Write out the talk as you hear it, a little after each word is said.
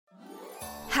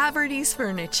Haverty's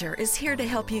Furniture is here to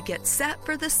help you get set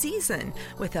for the season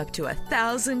with up to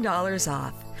 $1,000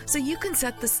 off. So you can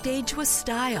set the stage with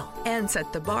style and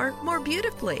set the bar more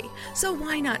beautifully. So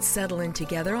why not settle in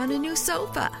together on a new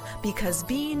sofa? Because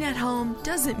being at home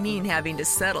doesn't mean having to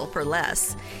settle for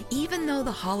less. Even though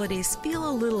the holidays feel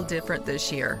a little different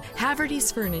this year,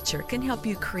 Haverty's Furniture can help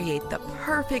you create the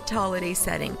perfect holiday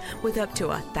setting with up to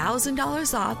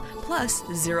 $1,000 off plus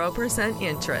 0%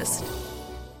 interest.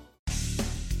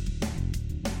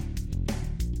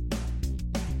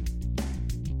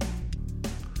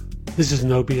 This is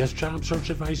No BS Job Search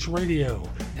Advice Radio,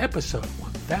 episode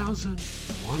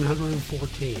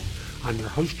 1114. I'm your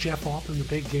host, Jeff Altman, the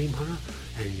Big Game Hunter,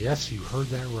 and yes, you heard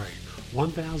that right.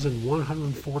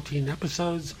 1114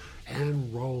 episodes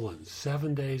and rolling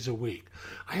 7 days a week.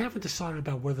 I haven't decided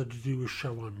about whether to do a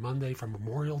show on Monday for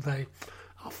Memorial Day.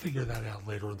 I'll figure that out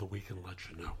later in the week and let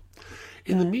you know.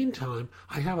 In the meantime,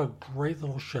 I have a great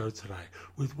little show today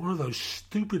with one of those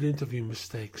stupid interview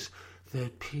mistakes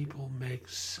that people make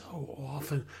so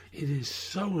often. It is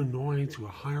so annoying to a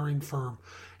hiring firm,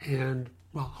 and,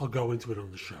 well, I'll go into it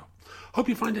on the show. Hope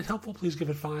you find it helpful. Please give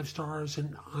it 5 stars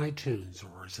in iTunes,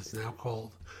 or as it's now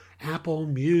called, Apple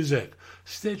Music,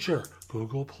 Stitcher,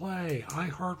 Google Play,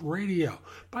 iHeartRadio.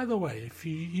 By the way, if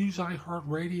you use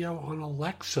iHeartRadio on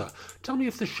Alexa, tell me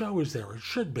if the show is there. It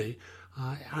should be.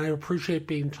 I appreciate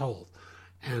being told.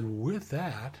 And with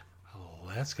that,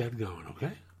 let's get going,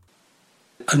 okay?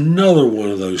 Another one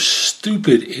of those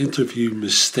stupid interview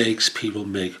mistakes people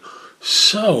make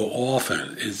so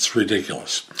often, it's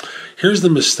ridiculous. Here's the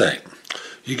mistake.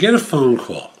 You get a phone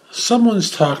call. Someone's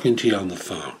talking to you on the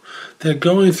phone. They're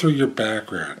going through your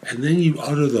background, and then you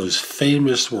utter those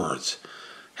famous words.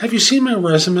 Have you seen my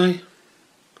resume?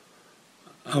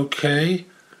 Okay.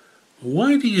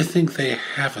 Why do you think they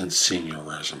haven't seen your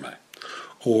resume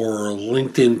or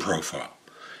LinkedIn profile?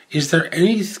 Is there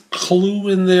any clue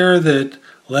in there that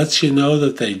lets you know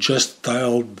that they just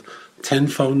dialed 10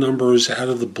 phone numbers out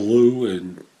of the blue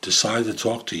and decided to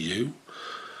talk to you?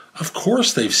 Of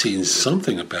course they've seen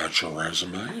something about your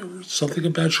resume or something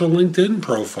about your LinkedIn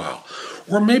profile.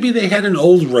 Or maybe they had an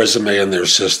old resume in their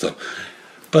system.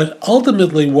 But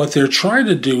ultimately what they're trying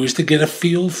to do is to get a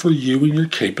feel for you and your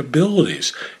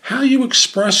capabilities, how you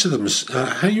express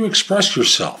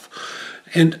yourself.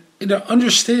 And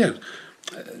understand,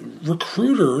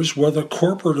 recruiters, whether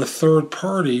corporate or third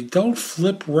party, don't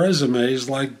flip resumes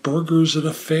like burgers at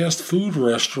a fast food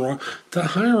restaurant to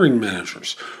hiring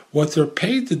managers. What they're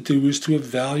paid to do is to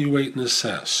evaluate and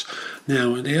assess.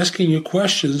 Now, in asking you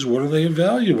questions, what are they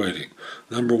evaluating?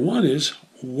 Number 1 is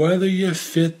whether you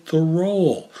fit the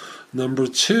role. Number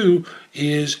 2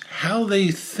 is how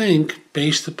they think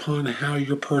based upon how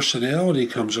your personality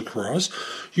comes across.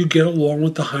 You get along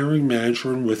with the hiring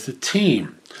manager and with the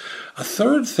team. A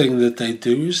third thing that they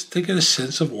do is they get a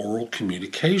sense of oral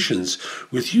communications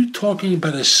with you talking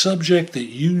about a subject that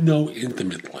you know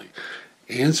intimately.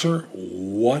 Answer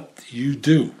what you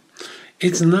do.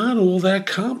 It's not all that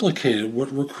complicated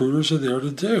what recruiters are there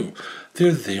to do.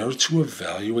 They're there to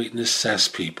evaluate and assess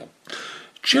people.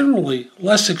 Generally,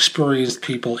 less experienced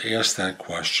people ask that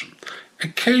question.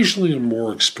 Occasionally, a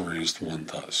more experienced one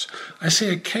does. I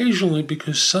say occasionally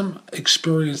because some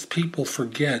experienced people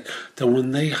forget that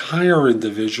when they hire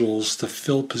individuals to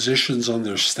fill positions on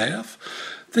their staff,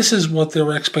 this is what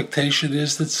their expectation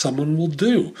is that someone will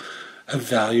do: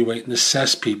 evaluate and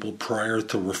assess people prior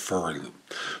to referring them.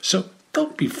 So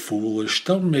don't be foolish.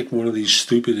 Don't make one of these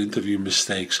stupid interview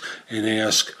mistakes and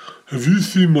ask, have you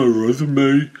seen my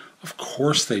resume? Of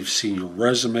course they've seen your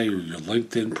resume or your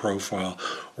LinkedIn profile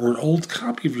or an old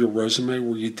copy of your resume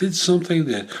where you did something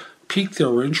that piqued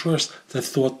their interest, that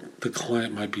thought the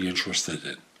client might be interested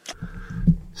in.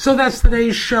 So that's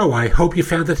today's show. I hope you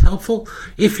found it helpful.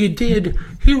 If you did,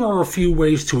 here are a few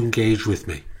ways to engage with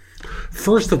me.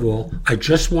 First of all, I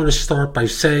just want to start by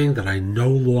saying that I no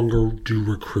longer do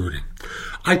recruiting.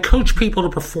 I coach people to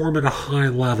perform at a high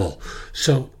level.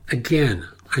 So again,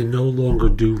 I no longer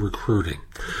do recruiting.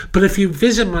 But if you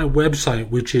visit my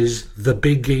website, which is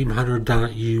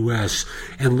thebiggamehunter.us,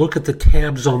 and look at the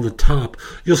tabs on the top,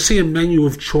 you'll see a menu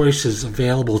of choices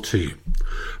available to you.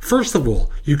 First of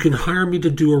all, you can hire me to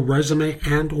do a resume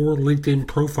and or LinkedIn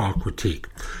profile critique,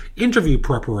 interview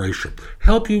preparation,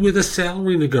 help you with a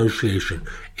salary negotiation,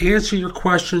 answer your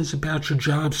questions about your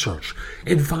job search,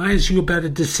 advise you about a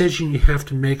decision you have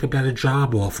to make about a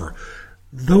job offer.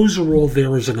 Those are all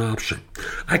there as an option.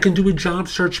 I can do a job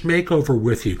search makeover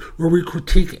with you where we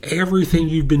critique everything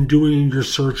you've been doing in your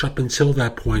search up until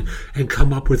that point and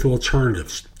come up with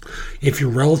alternatives. If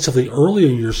you're relatively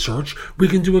early in your search, we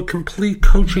can do a complete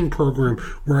coaching program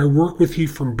where I work with you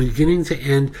from beginning to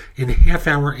end in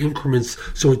half-hour increments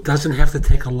so it doesn't have to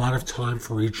take a lot of time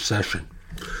for each session.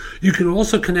 You can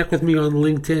also connect with me on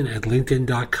LinkedIn at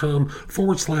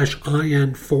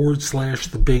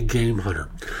linkedin.com/IN/The Big Game Hunter.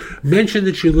 Mention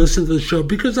that you listen to the show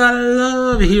because I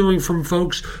love hearing from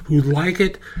folks who like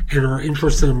it and are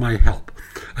interested in my help.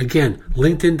 Again,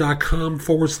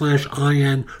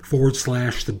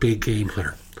 linkedin.com/IN/The Big Game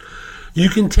Hunter. You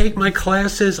can take my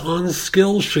classes on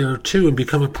Skillshare too and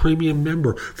become a premium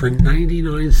member for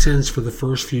 99 cents for the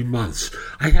first few months.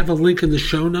 I have a link in the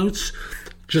show notes.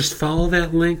 Just follow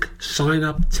that link, sign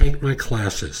up, take my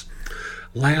classes.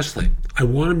 Lastly, I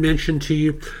want to mention to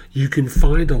you, you can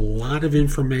find a lot of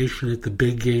information at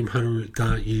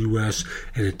thebiggamehunter.us,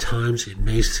 and at times it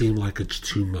may seem like it's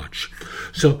too much.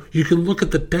 So you can look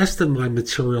at the best of my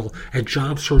material at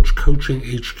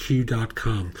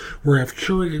JobSearchCoachingHQ.com, where I've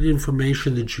curated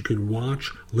information that you can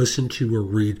watch, listen to, or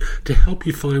read to help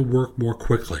you find work more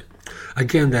quickly.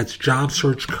 Again, that's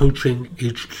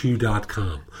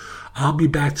JobSearchCoachingHQ.com. I'll be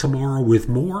back tomorrow with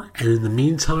more, and in the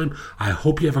meantime, I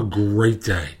hope you have a great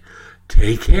day.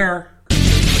 Take care.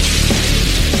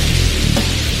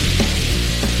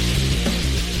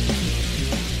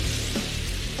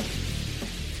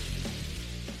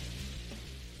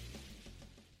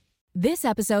 This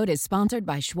episode is sponsored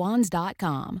by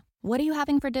Schwans.com. What are you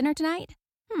having for dinner tonight?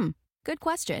 Good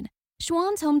question.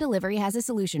 Schwann's Home Delivery has a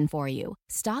solution for you.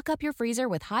 Stock up your freezer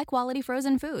with high-quality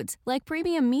frozen foods like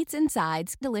premium meats and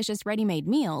sides, delicious ready-made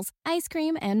meals, ice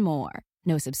cream, and more.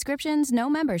 No subscriptions, no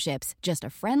memberships, just a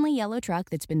friendly yellow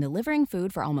truck that's been delivering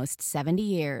food for almost 70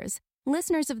 years.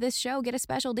 Listeners of this show get a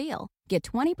special deal. Get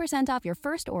 20% off your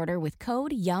first order with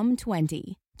code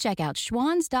YUM20. Check out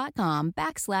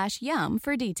schwans.com/YUM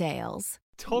for details.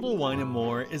 Total Wine &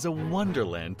 More is a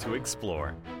wonderland to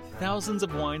explore. Thousands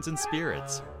of wines and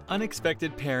spirits,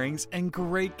 unexpected pairings, and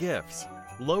great gifts.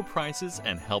 Low prices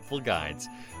and helpful guides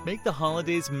make the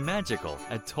holidays magical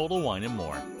at Total Wine &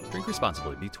 More. Drink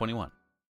responsibly. Be 21.